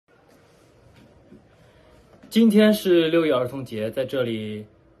今天是6月儿童节，在这里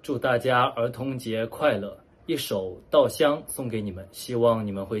祝大家儿童节快乐！一首《稻香》送给你们，希望你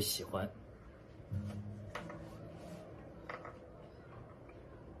们会喜欢。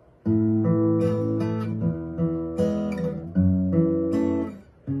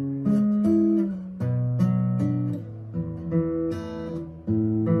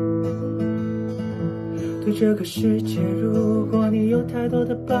对这个世界，如果你有太多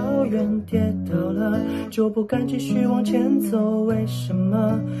的抱怨，跌倒了就不敢继续往前走，为什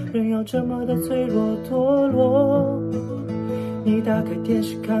么人要这么的脆弱堕落？你打开电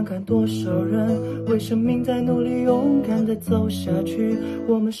视看看，多少人为生命在努力，勇敢的走下去，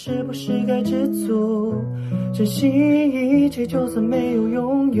我们是不是该知足，珍惜一切，就算没有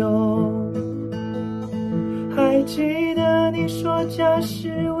拥有。还记得你说家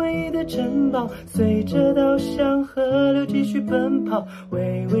是唯一的珍宝，随着稻香河流继续奔跑，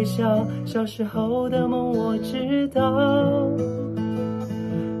微微笑，小时候的梦我知道。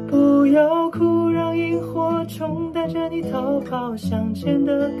不要哭，让萤火虫带着你逃跑，向前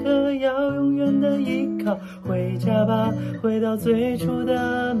的歌要永远的依靠，回家吧，回到最初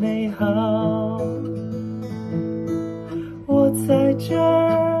的美好。我在这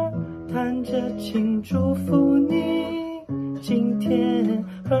儿弹着琴，祝福你今天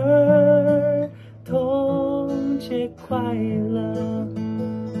儿童节快乐。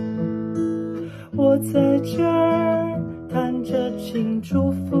我在这儿弹着琴，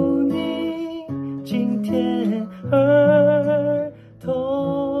祝福你今天儿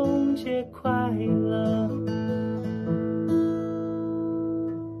童节快乐。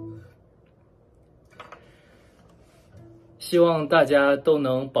希望大家都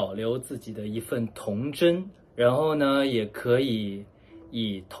能保留自己的一份童真，然后呢，也可以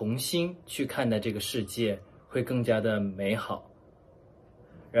以童心去看待这个世界，会更加的美好。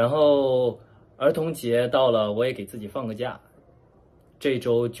然后儿童节到了，我也给自己放个假，这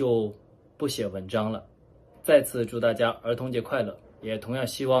周就不写文章了。再次祝大家儿童节快乐，也同样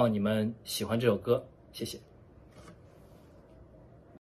希望你们喜欢这首歌，谢谢。